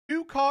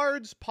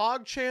cards,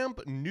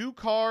 PogChamp, new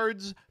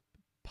cards,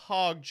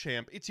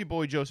 PogChamp. It's your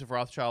boy, Joseph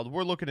Rothschild.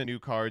 We're looking at new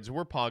cards.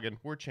 We're pogging.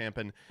 We're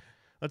champing.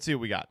 Let's see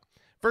what we got.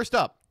 First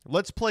up,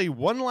 let's play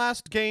one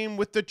last game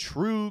with the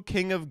true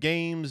king of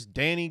games,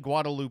 Danny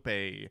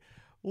Guadalupe.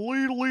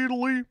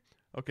 Lead.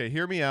 Okay,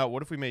 hear me out.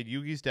 What if we made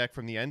Yugi's deck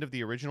from the end of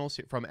the original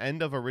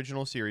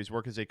series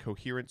work as a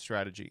coherent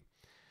strategy?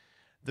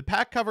 The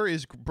pack cover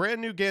is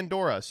brand new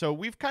Gandora, so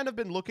we've kind of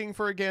been looking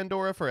for a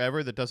Gandora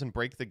forever that doesn't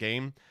break the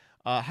game.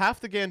 Half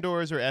the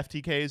Gandoras are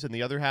FTKs, and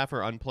the other half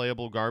are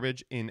unplayable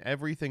garbage in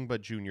everything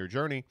but Junior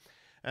Journey.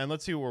 And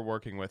let's see what we're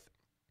working with.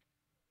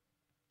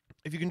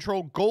 If you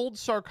control Gold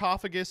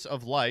Sarcophagus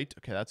of Light,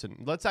 okay,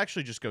 let's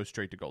actually just go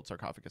straight to Gold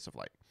Sarcophagus of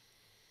Light.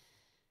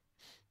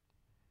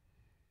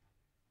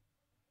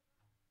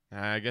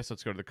 I guess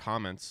let's go to the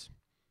comments.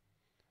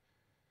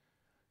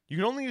 You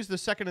can only use the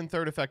second and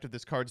third effect of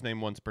this card's name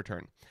once per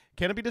turn.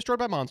 Can it be destroyed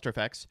by monster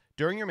effects?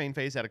 During your main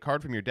phase, add a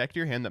card from your deck to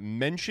your hand that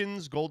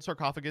mentions Gold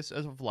Sarcophagus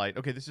of Light.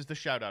 Okay, this is the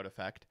shout-out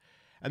effect.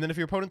 And then if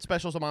your opponent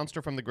specials a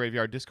monster from the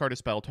graveyard, discard a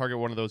spell, target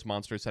one of those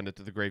monsters, send it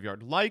to the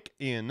graveyard, like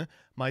in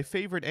my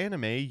favorite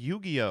anime,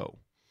 Yu-Gi-Oh! All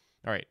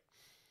right.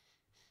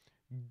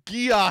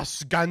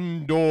 Gias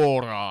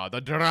Gandora,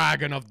 the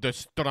Dragon of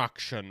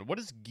Destruction. What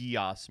does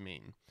Gias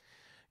mean?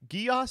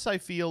 Gias, I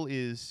feel,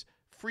 is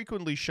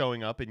frequently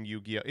showing up in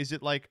Yu-Gi-Oh! Is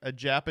it like a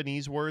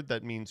Japanese word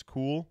that means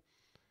cool?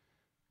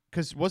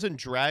 Because wasn't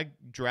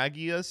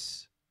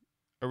Dragias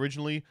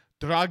originally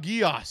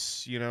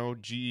Dragias, you know,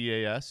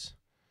 G-E-A-S?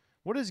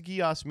 What does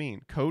Gias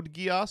mean? Code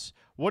Gias?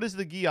 What does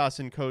the Gias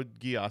in Code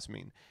Gias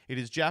mean? It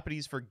is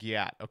Japanese for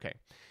Gyat. Okay.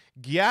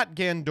 Gyat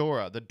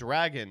Gandora, the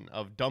dragon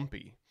of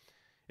Dumpy.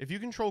 If you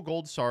control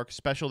Gold Sark,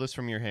 special this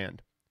from your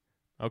hand.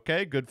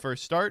 Okay, good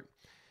first start.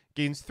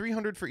 Gains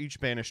 300 for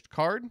each banished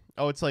card.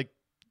 Oh, it's like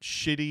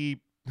shitty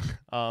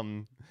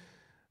Grand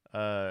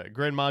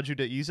Maju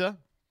de Iza.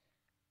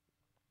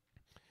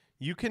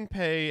 You can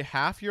pay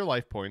half your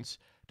life points,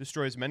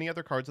 destroy as many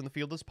other cards on the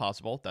field as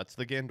possible. That's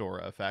the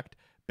Gandora effect.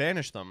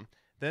 Banish them.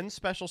 Then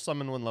special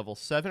summon one level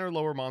 7 or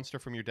lower monster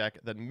from your deck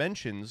that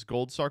mentions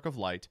Gold Sark of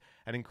Light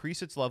and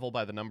increase its level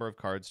by the number of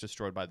cards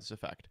destroyed by this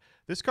effect.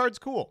 This card's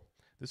cool.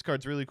 This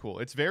card's really cool.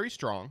 It's very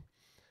strong.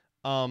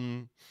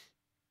 I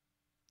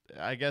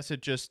guess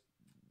it just...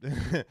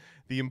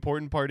 the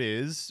important part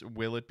is,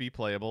 will it be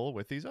playable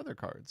with these other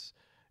cards?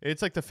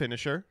 It's like the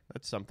finisher.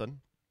 That's something.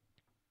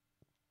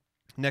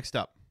 Next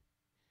up.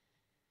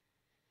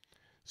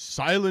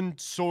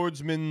 Silent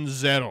Swordsman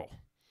Zero.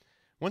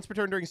 Once per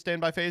turn during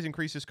standby phase,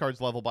 increases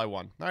card's level by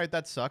 1. All right,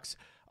 that sucks.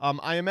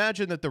 I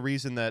imagine that the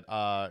reason that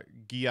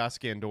Gias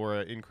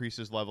Gandora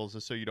increases levels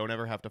is so you don't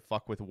ever have to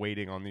fuck with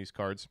waiting on these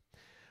cards.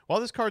 While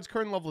this card's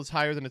current level is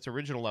higher than its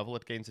original level,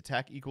 it gains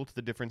attack equal to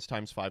the difference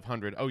times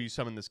 500. Oh, you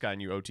summon this guy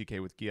and you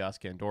OTK with Gias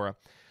Gandora.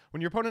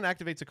 When your opponent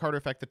activates a card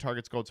effect that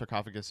targets Gold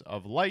Sarcophagus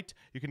of Light,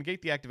 you can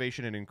negate the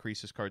activation and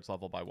increase this card's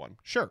level by 1.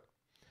 Sure.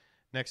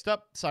 Next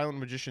up, Silent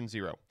Magician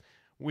Zero.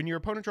 When your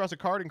opponent draws a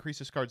card, increase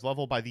this card's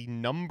level by the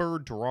number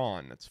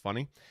drawn. That's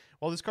funny.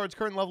 While this card's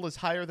current level is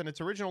higher than its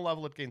original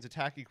level, it gains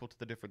attack equal to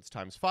the difference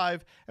times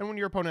 5. And when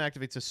your opponent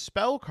activates a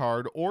spell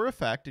card or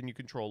effect and you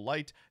control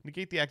Light,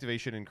 negate the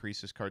activation and increase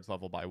this card's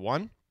level by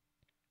 1.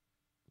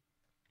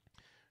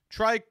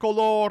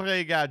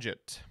 Tricolore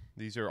Gadget.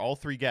 These are all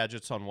 3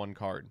 gadgets on one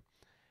card.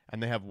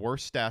 And they have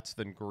worse stats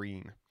than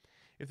green.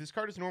 If this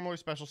card is normal or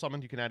special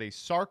summoned, you can add a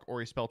Sark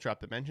or a spell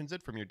trap that mentions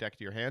it from your deck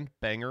to your hand.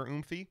 Banger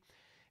Oomphy.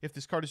 If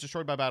this card is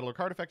destroyed by battle or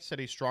card effect, set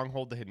a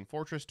Stronghold the Hidden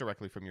Fortress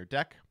directly from your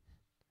deck.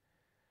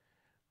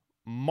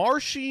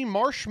 Marshy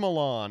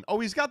Marshmallow. Oh,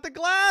 he's got the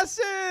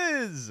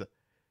glasses!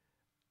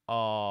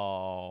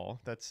 Oh,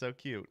 that's so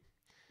cute.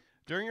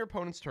 During your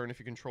opponent's turn, if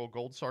you control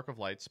Gold Sark of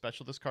Light,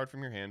 special this card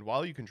from your hand.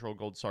 While you control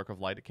Gold Sark of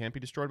Light, it can't be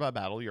destroyed by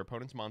battle. Your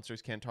opponent's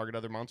monsters can't target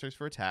other monsters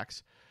for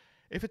attacks.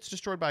 If it's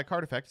destroyed by a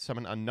card effect,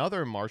 summon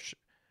another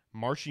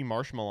Marshy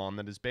Marshmallow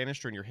that is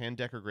banished during your hand,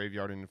 deck, or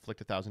graveyard and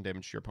inflict 1,000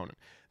 damage to your opponent.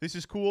 This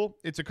is cool.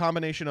 It's a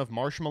combination of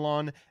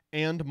Marshmallow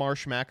and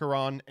Marsh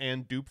Macaron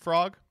and Dupe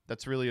Frog.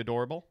 That's really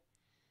adorable.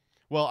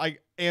 Well,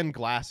 and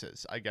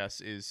Glasses, I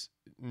guess, is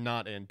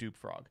not and Dupe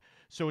Frog.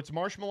 So it's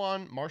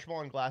Marshmallow,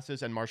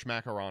 Glasses, and Marsh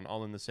Macaron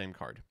all in the same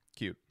card.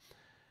 Cute.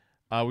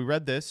 We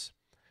read this.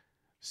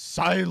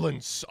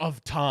 Silence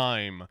of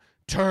Time.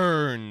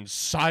 Turn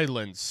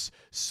silence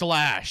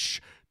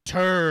 /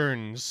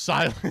 turn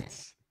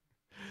silence.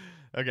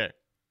 Okay.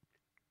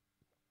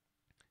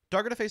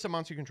 Target a face of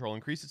monster you control.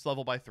 Increase its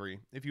level by 3.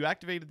 If you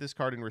activated this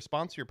card in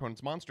response to your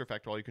opponent's monster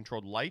effect while you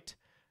controlled Light,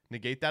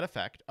 negate that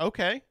effect.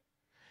 Okay.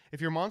 If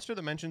your monster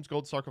that mentions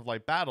Gold Sark of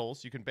Light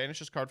battles, you can banish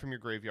this card from your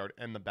graveyard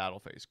and the battle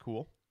phase.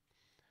 Cool.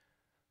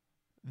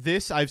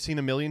 This I've seen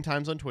a million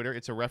times on Twitter.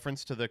 It's a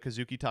reference to the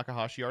Kazuki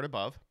Takahashi art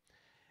above.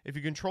 If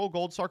you control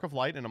Gold Sark of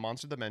Light and a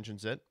monster that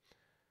mentions it,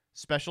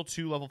 special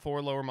 2 level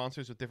 4 lower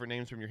monsters with different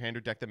names from your hand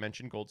or deck that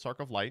mention Gold Sark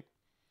of Light.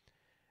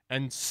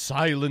 And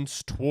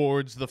Silence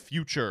Towards the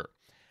Future.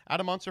 Add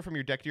a monster from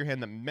your deck to your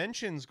hand that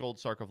mentions Gold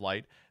Sark of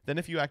Light. Then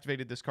if you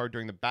activated this card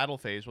during the battle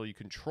phase while you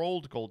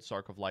controlled Gold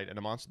Sark of Light and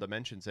a monster that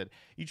mentions it,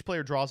 each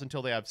player draws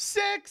until they have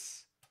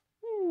 6!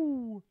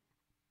 Woo!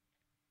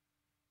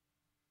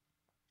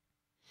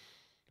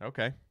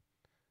 Okay.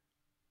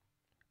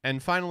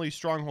 And finally,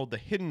 Stronghold the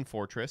Hidden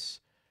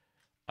Fortress.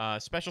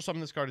 Special summon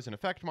this card as an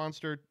effect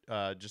monster,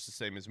 just the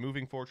same as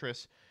Moving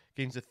Fortress.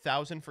 Gains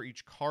 1,000 for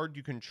each card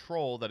you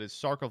control that is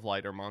Sark of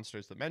Light or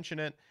monsters that mention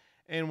it.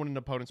 And when an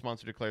opponent's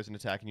monster declares an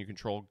attack and you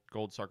control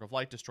Gold Sark of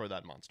Light, destroy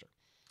that monster.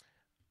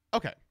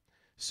 Okay.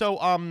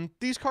 So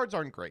these cards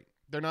aren't great.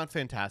 They're not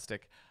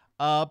fantastic.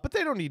 But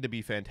they don't need to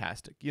be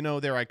fantastic. You know,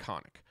 they're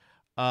iconic.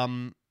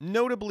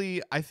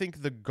 Notably, I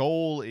think the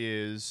goal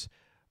is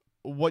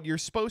what you're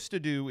supposed to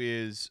do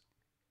is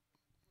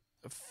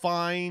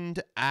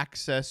find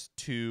access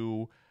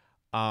to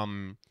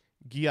Gias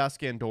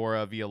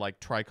Gandora via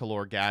like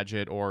Tricolor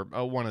Gadget or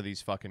one of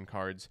these fucking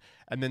cards,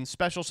 and then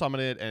special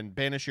summon it and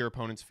banish your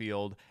opponent's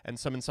field and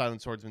summon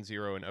Silent Swordsman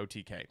 0 and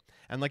OTK.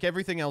 And like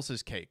everything else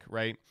is cake,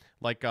 right?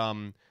 Like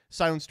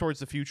Silence Towards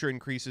the Future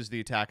increases the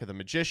attack of the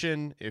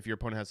Magician. If your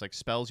opponent has like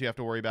spells you have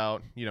to worry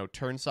about, you know,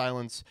 Turn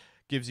Silence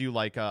gives you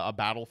like a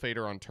Battle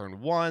Fader on turn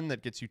 1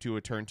 that gets you to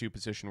a turn 2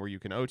 position where you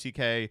can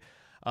OTK.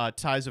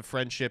 Ties of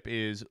Friendship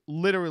is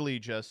literally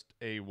just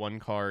a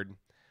 1-card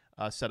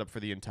setup for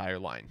the entire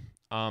line.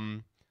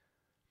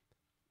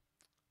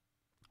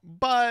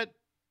 But,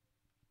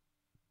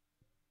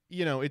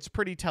 you know, it's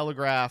pretty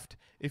telegraphed.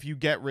 If you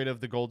get rid of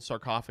the Gold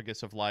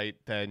Sarcophagus of Light,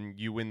 then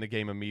you win the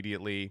game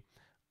immediately.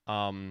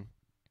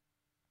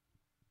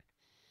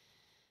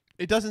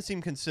 It doesn't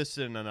seem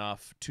consistent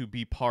enough to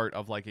be part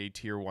of like a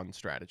tier 1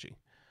 strategy.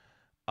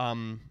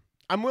 I'm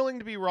willing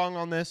to be wrong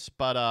on this,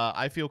 but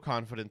I feel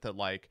confident that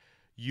like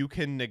you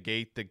can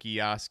negate the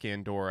Gias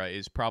Gandora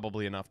is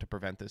probably enough to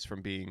prevent this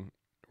from being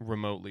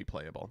remotely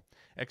playable.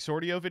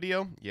 Exordio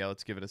video? Yeah,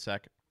 let's give it a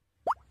sec.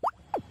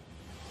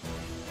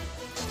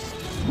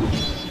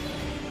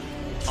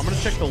 I'm going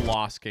to check the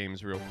lost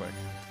games real quick.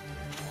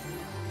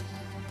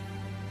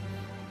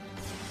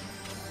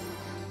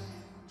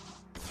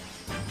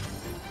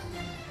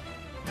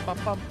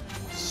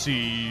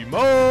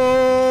 Simo!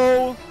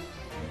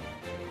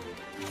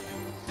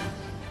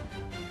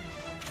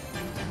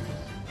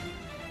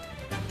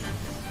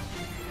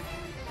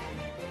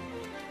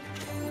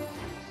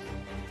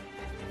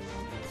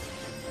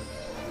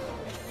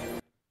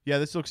 Yeah,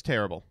 this looks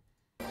terrible.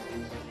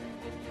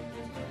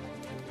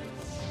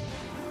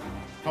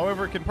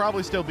 However, it can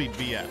probably still beat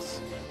BS.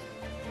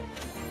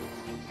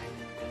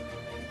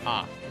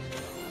 Ah.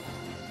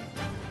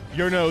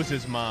 Your nose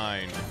is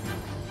mine.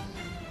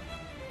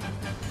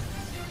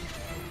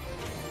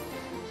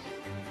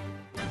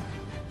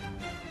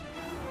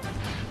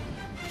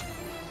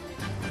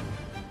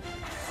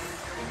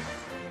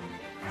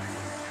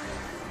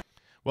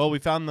 Well, we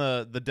found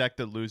the deck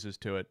that loses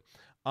to it.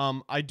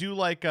 I do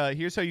like,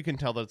 here's how you can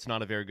tell that it's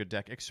not a very good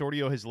deck.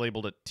 Exordio has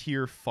labeled it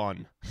tier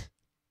fun.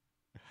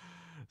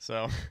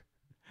 So,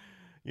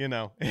 you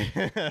know.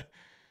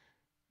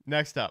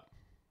 Next up.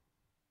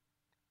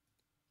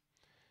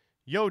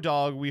 Yo,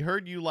 dog, we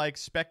heard you like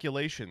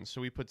speculation,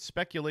 so we put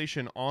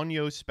speculation on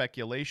yo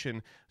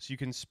speculation so you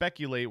can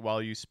speculate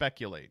while you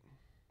speculate.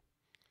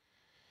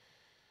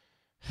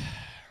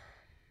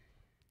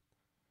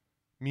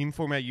 Meme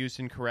format used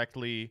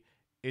incorrectly.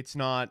 It's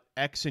not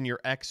X in your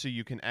X so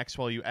you can X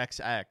while you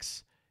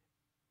XX.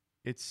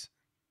 It's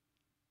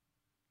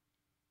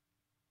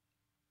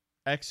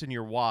X in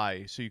your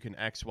Y so you can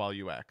X while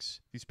you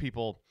X. These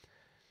people,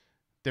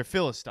 they're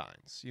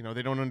Philistines. You know,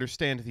 they don't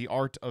understand the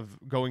art of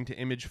going to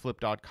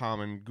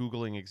imageflip.com and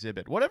Googling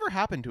Exhibit. Whatever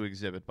happened to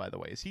Exhibit, by the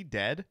way? Is he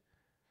dead?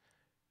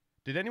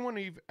 Did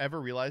anyone ever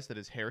realize that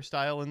his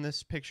hairstyle in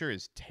this picture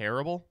is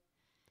terrible?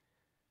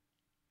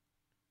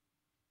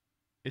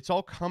 It's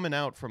all coming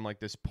out from like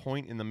this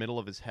point in the middle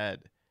of his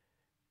head.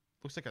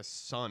 Looks like a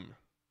sun.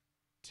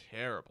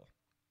 Terrible.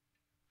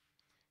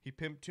 He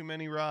pimped too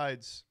many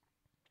rides.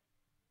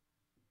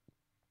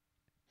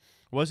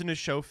 Wasn't his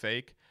show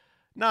fake?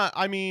 Nah,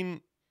 I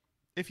mean,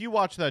 if you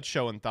watched that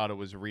show and thought it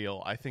was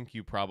real, I think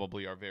you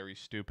probably are very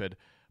stupid.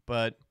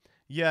 But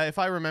yeah, if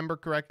I remember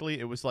correctly,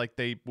 it was like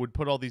they would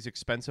put all these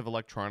expensive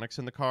electronics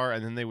in the car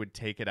and then they would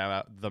take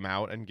them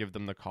out and give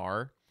them the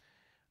car.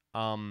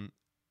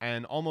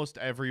 And almost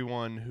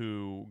everyone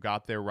who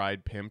got their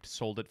ride pimped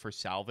sold it for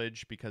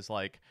salvage because,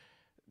 like,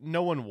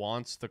 no one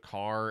wants the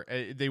car.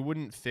 They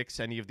wouldn't fix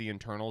any of the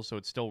internals, so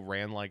it still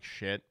ran like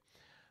shit.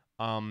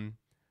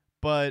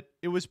 But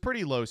it was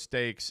pretty low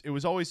stakes. It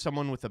was always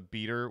someone with a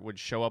beater would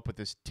show up with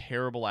this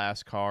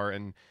terrible-ass car,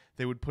 and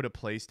they would put a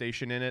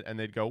PlayStation in it, and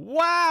they'd go,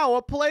 wow,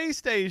 a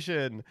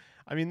PlayStation!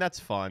 I mean,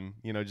 that's fun,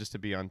 you know, just to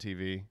be on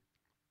TV.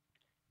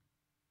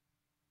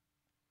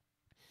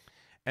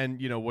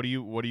 And, you know, what do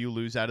you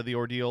lose out of the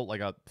ordeal?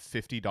 Like a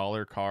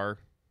 $50 car?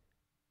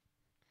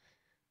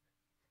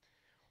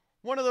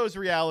 One of those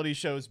reality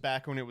shows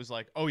back when it was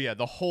like, oh yeah,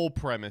 the whole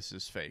premise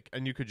is fake.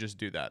 And you could just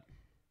do that.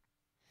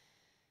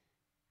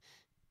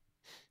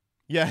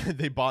 Yeah,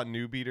 they bought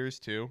new beaters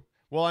too.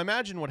 Well, I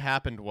imagine what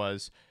happened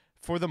was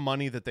for the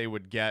money that they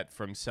would get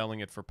from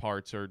selling it for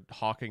parts or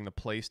hawking the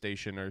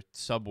PlayStation or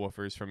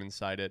subwoofers from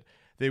inside it,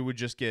 they would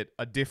just get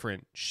a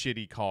different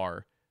shitty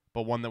car,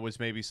 but one that was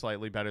maybe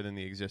slightly better than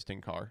the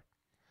existing car.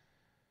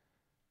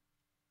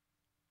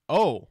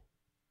 Oh,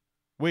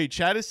 wait,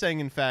 Chad is saying,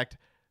 in fact,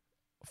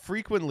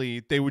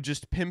 frequently they would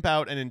just pimp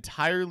out an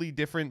entirely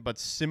different but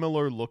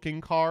similar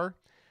looking car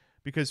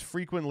because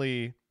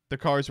frequently the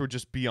cars were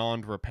just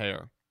beyond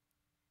repair.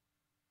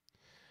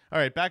 All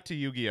right, back to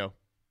Yu-Gi-Oh!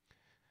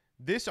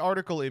 This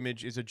article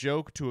image is a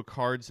joke to a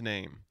card's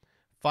name.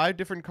 5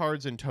 different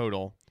cards in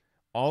total,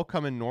 all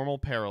come in normal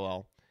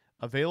parallel,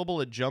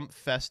 available at Jump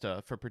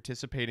Festa for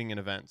participating in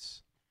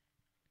events.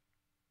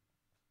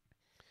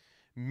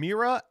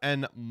 Mira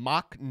and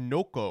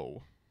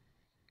Machnoko.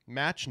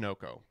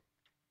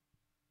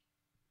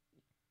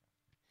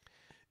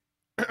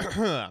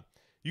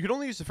 You can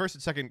only use the first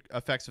and second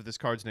effects of this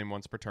card's name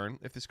once per turn.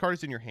 If this card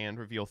is in your hand,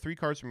 reveal 3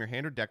 cards from your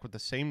hand or deck with the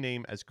same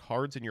name as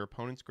cards in your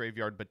opponent's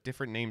graveyard, but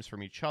different names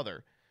from each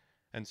other,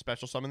 and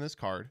special summon this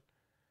card.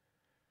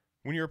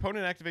 When your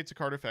opponent activates a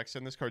card effect,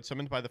 send this card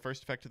summoned by the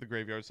first effect to the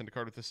graveyard. Send a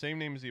card with the same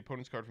name as the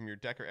opponent's card from your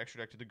deck or extra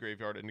deck to the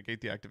graveyard and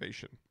negate the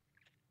activation.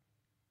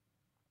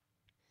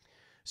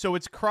 So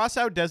it's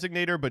Crossout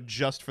Designator, but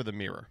just for the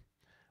mirror.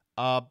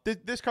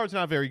 This card's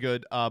not very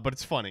good, but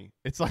it's funny.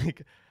 It's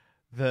like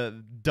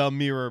the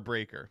mirror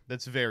breaker.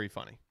 That's very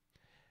funny.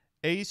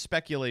 A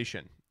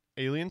Speculation.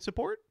 Alien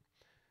support.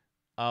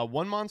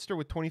 1 monster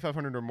with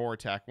 2,500 or more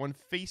attack. 1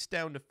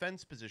 face-down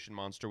defense position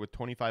monster with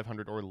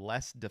 2,500 or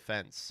less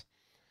defense.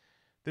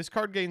 This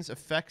card gains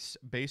effects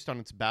based on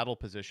its battle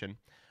position.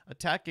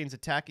 Attack gains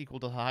attack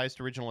equal to the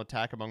highest original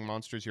attack among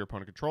monsters your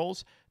opponent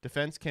controls.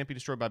 Defense can't be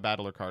destroyed by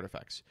battle or card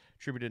effects.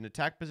 Tribute an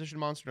attack position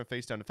monster and a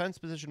face-down defense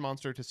position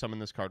monster to summon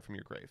this card from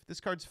your grave. This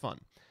card's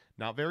fun.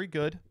 Not very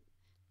good,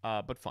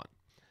 but fun.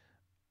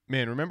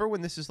 Man, remember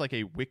when this is like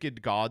a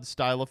Wicked God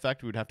style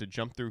effect we would have to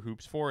jump through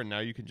hoops for, and now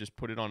you can just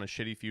put it on a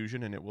shitty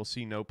fusion and it will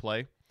see no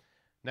play?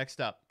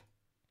 Next up.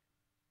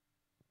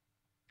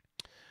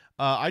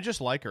 I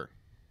just like her.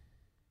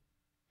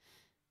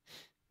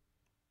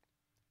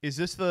 Is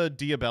this the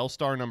Diabell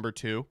Star number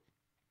 2?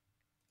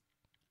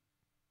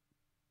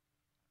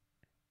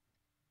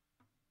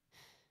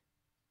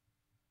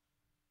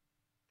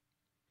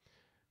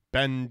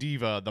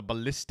 Bandiva, the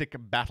Ballistic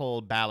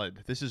Battle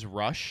Ballad. This is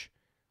Rush?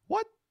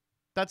 What?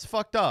 That's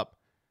fucked up.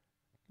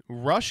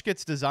 Rush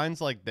gets designs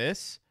like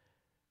this?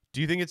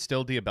 Do you think it's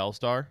still Diabell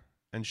Star?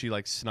 And she,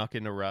 like, snuck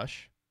into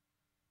Rush?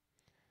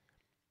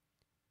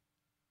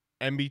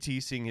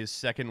 MBT seeing his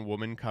second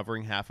woman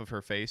covering half of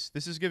her face.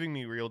 This is giving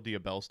me real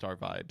Diabell Star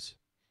vibes.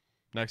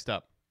 Next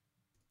up.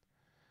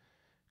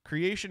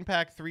 Creation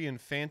Pack 3 and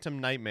Phantom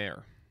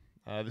Nightmare.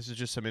 This is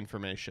just some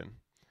information.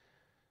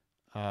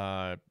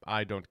 I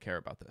don't care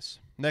about this.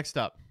 Next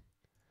up.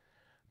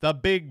 The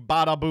Big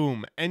Bada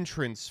Boom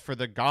entrance for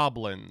the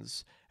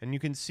goblins. And you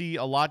can see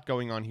a lot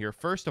going on here.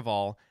 First of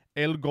all,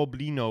 El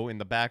Goblino in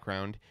the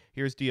background.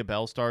 Here's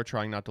Diabell Star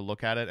trying not to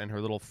look at it and her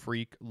little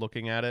freak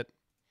looking at it.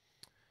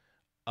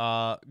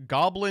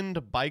 Goblin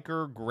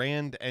Biker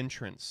Grand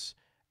Entrance.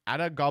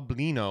 Add a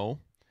Goblino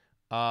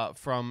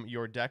from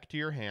your deck to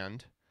your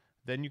hand.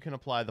 Then you can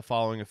apply the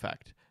following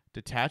effect.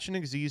 Detach an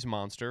Xyz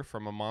monster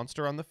from a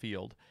monster on the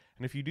field.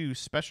 And if you do,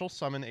 special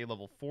summon a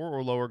level 4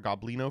 or lower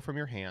Goblino from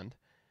your hand.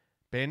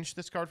 Banish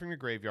this card from your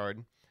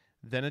graveyard.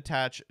 Then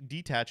detach an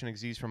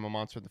Xyz from a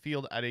monster in the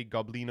field. Add a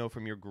Goblino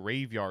from your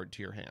graveyard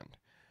to your hand.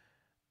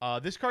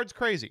 This card's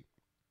crazy.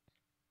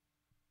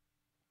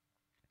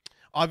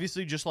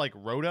 Obviously, just like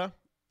Rhoda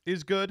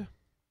is good,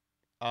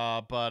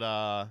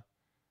 but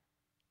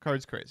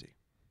card's crazy.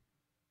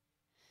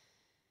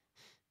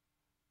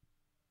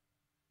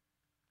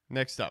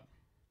 Next up.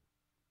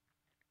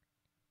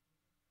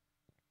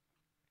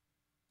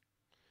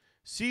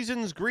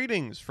 Season's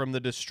Greetings from the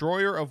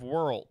Destroyer of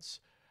Worlds.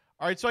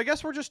 All right, so I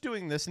guess we're just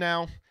doing this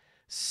now.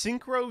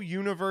 Synchro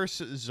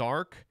Universe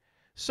Zark.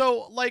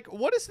 So, like,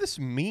 what does this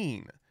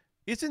mean?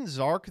 Isn't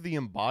Zark the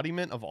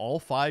embodiment of all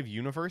 5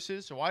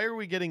 universes? So why are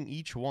we getting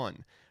each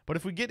one? But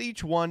if we get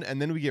each one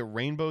and then we get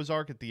Rainbow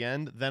Zark at the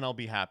end, then I'll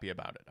be happy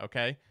about it,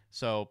 okay?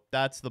 So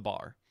that's the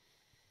bar.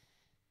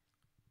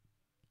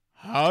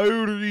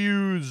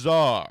 Hyrule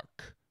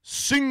Zark.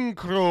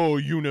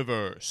 Synchro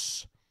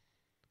Universe.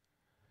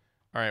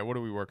 All right, what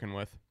are we working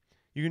with?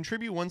 You can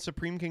tribute 1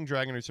 Supreme King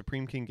Dragon or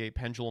Supreme King Gate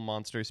Pendulum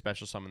monster,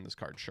 special summon this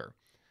card, sure.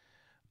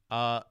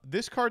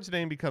 This card's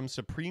name becomes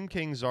Supreme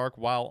King Zark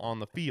while on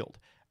the field.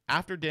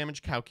 After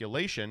damage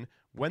calculation,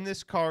 when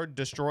this card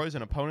destroys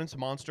an opponent's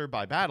monster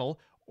by battle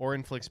or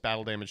inflicts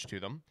battle damage to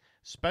them,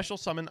 special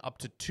summon up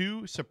to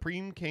 2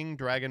 Supreme King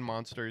Dragon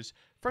monsters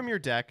from your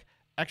deck,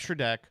 extra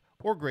deck,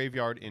 or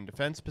graveyard in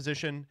defense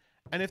position.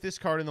 And if this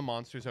card in the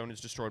monster zone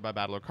is destroyed by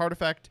battle or card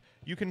effect,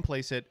 you can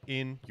place it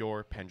in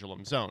your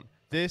pendulum zone.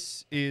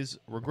 This is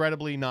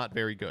regrettably not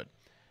very good.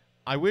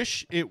 I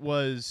wish it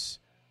was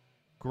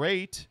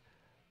great,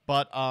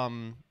 but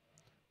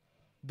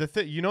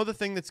you know the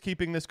thing that's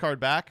keeping this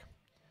card back?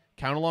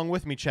 Count along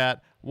with me,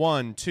 chat.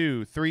 1,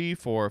 2, 3,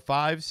 4,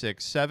 5,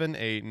 6, 7,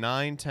 8,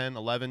 9, 10,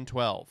 11,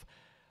 12.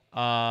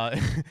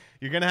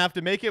 You're going to have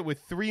to make it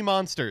with 3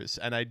 monsters,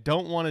 and I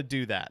don't want to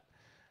do that.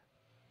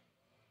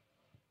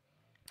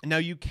 Now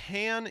you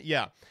can,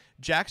 yeah,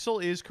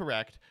 Jaxel is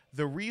correct.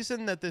 The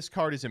reason that this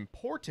card is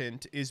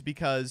important is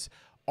because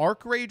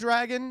Arcray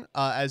Dragon,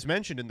 as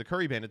mentioned in the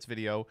Curry Bandits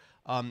video,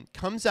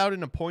 comes out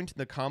in a point in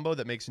the combo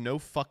that makes no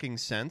fucking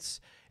sense.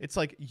 It's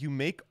like you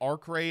make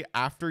Arcray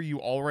after you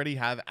already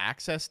have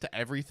access to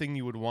everything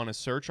you would want to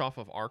search off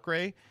of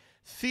Arcray.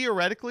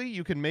 Theoretically,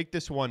 you can make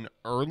this one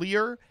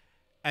earlier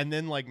and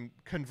then like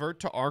convert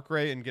to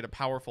Arcray and get a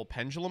powerful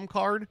Pendulum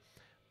card,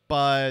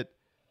 but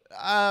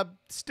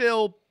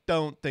still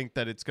don't think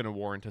that it's going to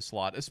warrant a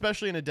slot,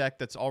 especially in a deck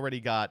that's already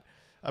got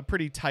a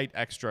pretty tight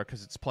extra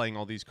because it's playing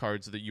all these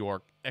cards that you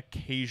are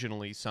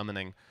occasionally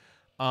summoning.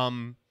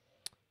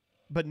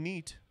 But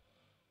neat.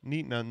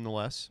 Neat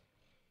nonetheless.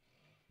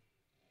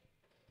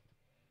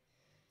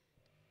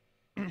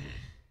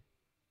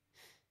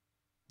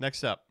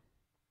 Next up.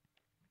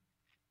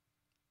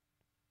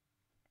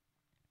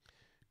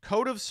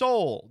 Code of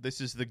Soul. This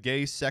is the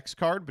gay sex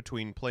card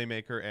between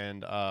Playmaker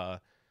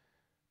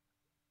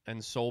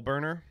and Soul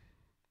Burner.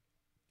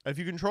 If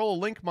you control a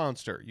Link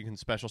monster, you can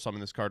special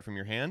summon this card from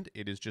your hand.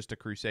 It is just a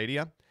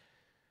Crusadia.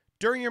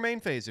 During your main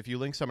phase, if you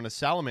Link summon a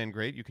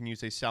Salamangreat, you can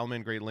use a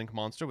Salamangreat Link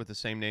monster with the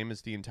same name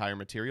as the entire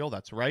material.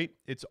 That's right.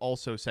 It's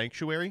also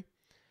Sanctuary.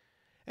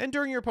 And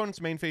during your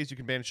opponent's main phase, you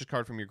can banish a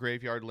card from your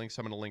graveyard, Link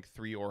summon a Link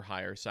 3 or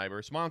higher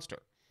Cyberse monster.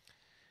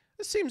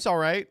 This seems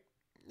alright.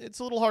 It's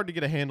a little hard to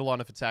get a handle on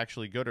if it's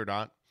actually good or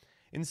not.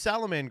 In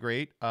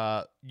Salamangreat,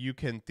 you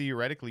can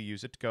theoretically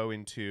use it to go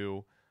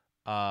into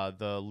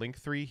the Link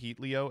 3 Heat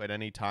Leo at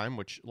any time,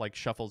 which like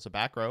shuffles a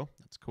back row.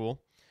 That's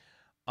cool.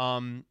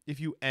 If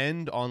you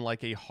end on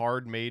like a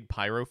hard-made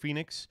Pyro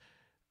Phoenix,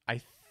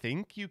 I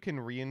think you can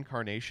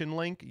Reincarnation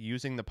Link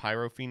using the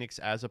Pyro Phoenix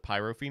as a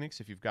Pyro Phoenix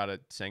if you've got a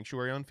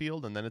Sanctuary on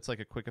field, and then it's like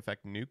a quick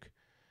effect nuke.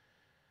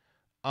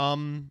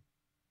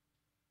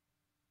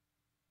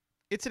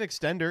 It's an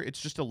extender. It's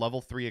just a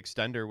level 3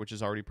 extender, which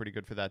is already pretty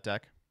good for that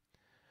deck.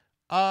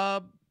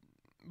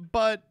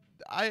 But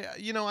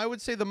I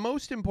would say the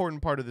most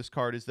important part of this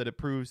card is that it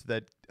proves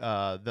that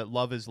that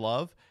love is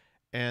love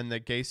and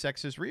that gay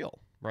sex is real,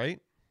 right?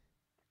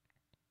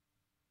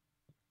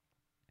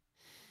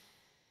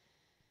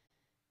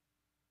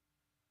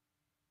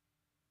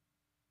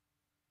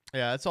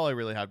 Yeah, that's all I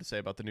really have to say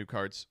about the new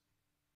cards.